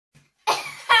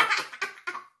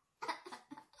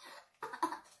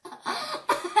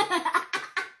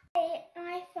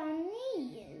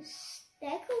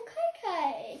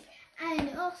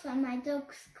also my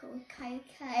dog's called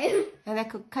Coco. And they're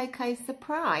called Coco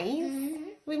Surprise?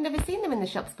 We've never seen them in the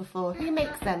shops before. Who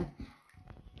makes them?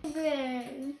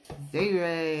 Zuru.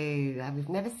 Zuru. We've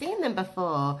never seen them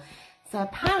before. So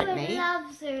apparently... I would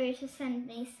love Zuru to send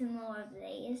me some more of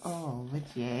these. Oh, would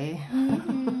you?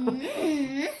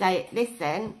 So,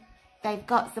 listen, they've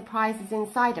got surprises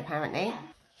inside apparently. Yeah.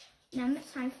 Now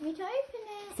it's time for me to open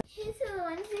it. So here's the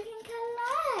ones we can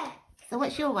collect. So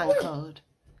what's your one called?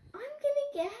 I'm gonna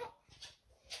get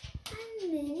a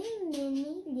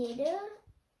mini little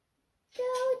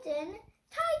golden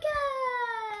tiger.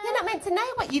 You're not meant to know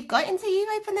what you've got until you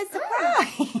open the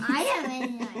surprise. I don't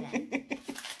really know then.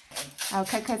 Oh,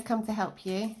 Coco's come to help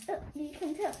you. Oh, you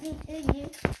can help me, do you?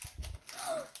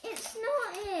 It's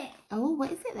not it. Oh,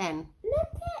 what is it then? Look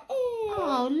at it.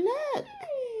 Oh, look.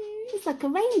 It's like a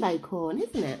rainbow corn,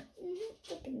 isn't it?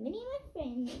 It's like a mini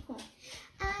rainbow corn.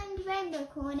 And rainbow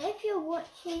corn, if you're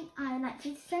watching, I would like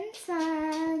to send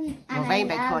some. Well,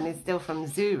 rainbow corn is still from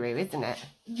Zuru, isn't it?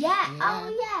 Yeah. Oh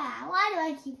yeah. Why do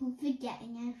I keep on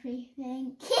forgetting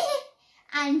everything?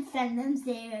 And send them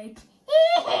Zuru.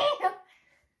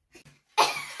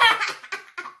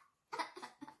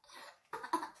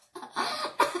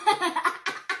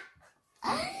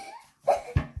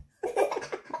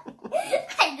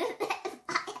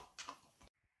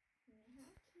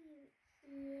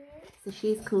 So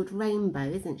she's called Rainbow,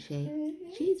 isn't she?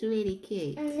 She's really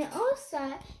cute. And it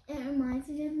reminds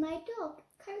me of my dog,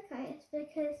 Coco. It's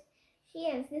because she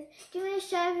has this. Do you want to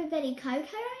show everybody Coco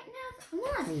right now? Come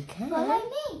on. Okay. Follow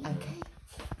me. Okay.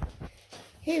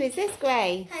 Who is this,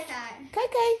 Grace? Coco.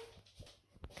 Coco.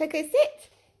 Coco, sit.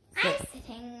 I'm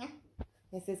sitting.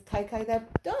 This is Coco the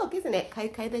dog, isn't it?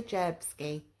 Coco the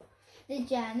Jerbski. The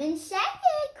German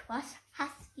Shepherd cross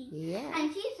husky. Yeah.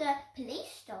 And she's a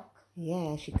police dog.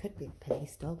 Yeah, she could be a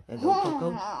police dog. Hello,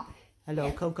 Coco.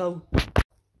 Hello, Coco.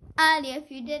 Earlier, if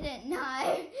you didn't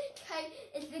know,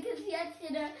 it's because we had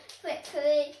to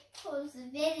quickly pause the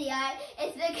video.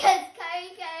 It's because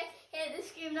Coco hit the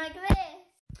screen like this.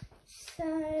 So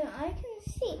I can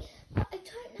see, but I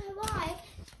don't know why.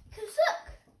 Because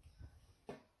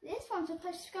look, this one's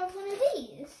supposed to go with one of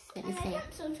these. Let me And see.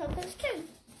 that's on chocolate too.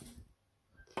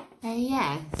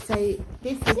 Yeah, so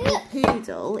this little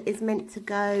poodle is meant to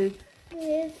go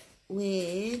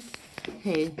with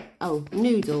who? Oh,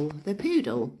 Noodle, the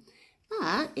poodle.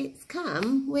 But it's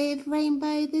come with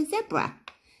Rainbow the zebra.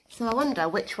 So I wonder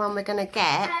which one we're going to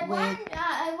get. I wonder,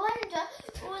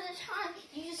 all the time,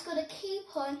 you just got to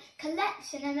keep on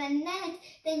collecting them and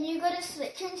then you got to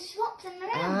switch and swap them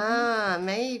around. Ah,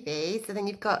 maybe. So then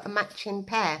you've got a matching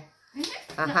pair.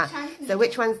 So So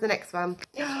which one's the next one?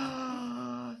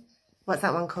 What's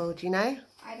that one called, do you know?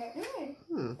 I don't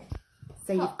know.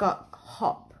 So you've got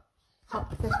Hop. Hop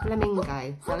the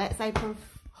flamingo. So let's open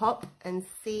Hop and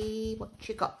see what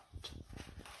you got.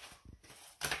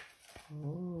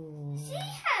 Ooh. She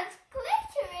has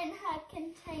glitter in her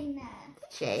container.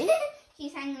 She?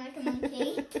 She's hanging like a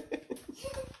monkey.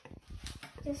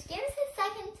 Just give us a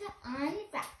second to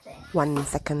unwrap it. 1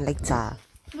 second later.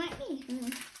 Might be.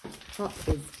 Hop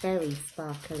is very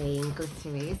sparkly and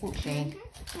glittery, isn't she? And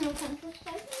we'll come to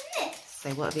open this. So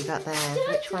what have you got there?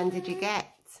 Which one did you get?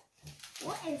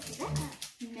 What is that?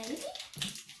 Maybe?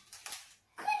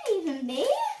 Could even be.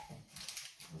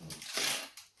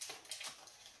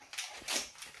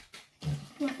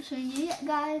 What should you get,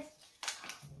 guys?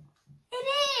 It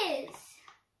is!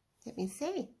 Let me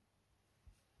see.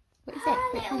 What is Her it?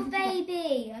 Which little one did you get?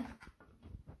 baby.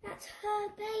 That's her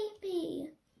baby.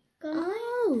 Guys.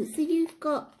 Oh, so you've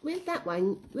got, with that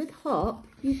one, with Hop,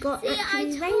 you've got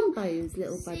actually Rainbow's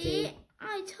little buddy. See,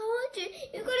 I told you.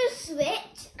 You've got to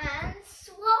switch and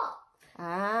swap.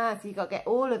 Ah, so you've got to get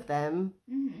all of them.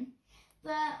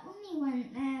 But when we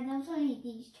went there, there was only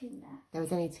these two left. There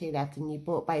was only 2 left and you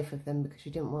bought both of them because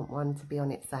you didn't want one to be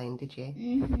on its own, did you?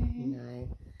 No.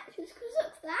 Just because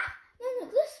look that. No,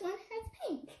 look, this one has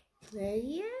pink.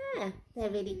 Yeah, they're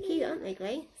really cute, aren't they,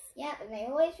 Grace? Yeah, but they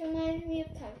always remind me of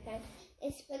Coco.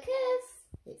 It's because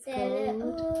they're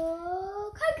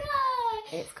little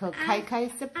Coco. It's called Coco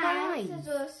Surprise. And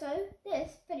there's also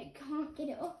this, but you can't get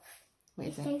it off. What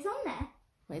is it it? stays on there.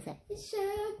 What is it? It's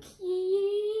so cute.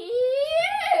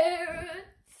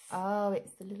 Oh,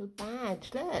 it's the little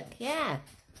badge. Look, yeah.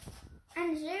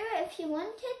 And Zuru, if you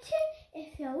wanted to,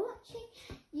 if you're watching,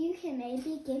 you can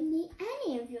maybe give me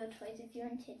any of your toys if you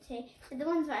wanted to. But the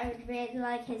ones that I would really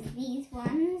like is these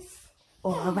ones.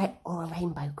 Or a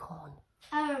rainbow corn.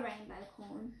 Or a rainbow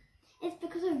corn. It's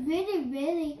because I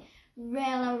really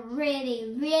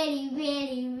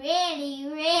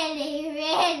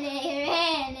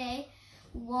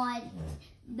want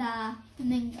the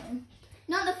flamingo.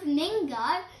 Not the flamingo.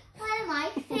 What am I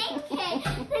thinking?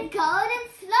 The golden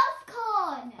sloth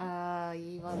corn. Oh,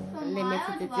 you want From a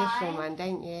limited Wild edition Ride. one,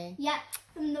 don't you? Yep,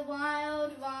 from the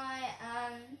Wild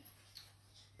Ride.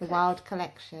 The Wild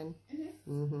Collection.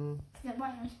 The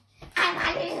wild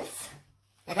animals.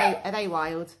 Are they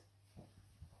wild?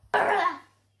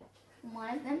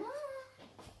 One of them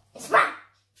are. It's right.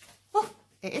 Oh,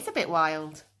 it is a bit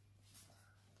wild.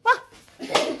 Ah.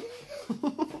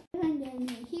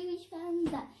 Huge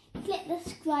thumbs up. Click the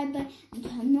subscribe button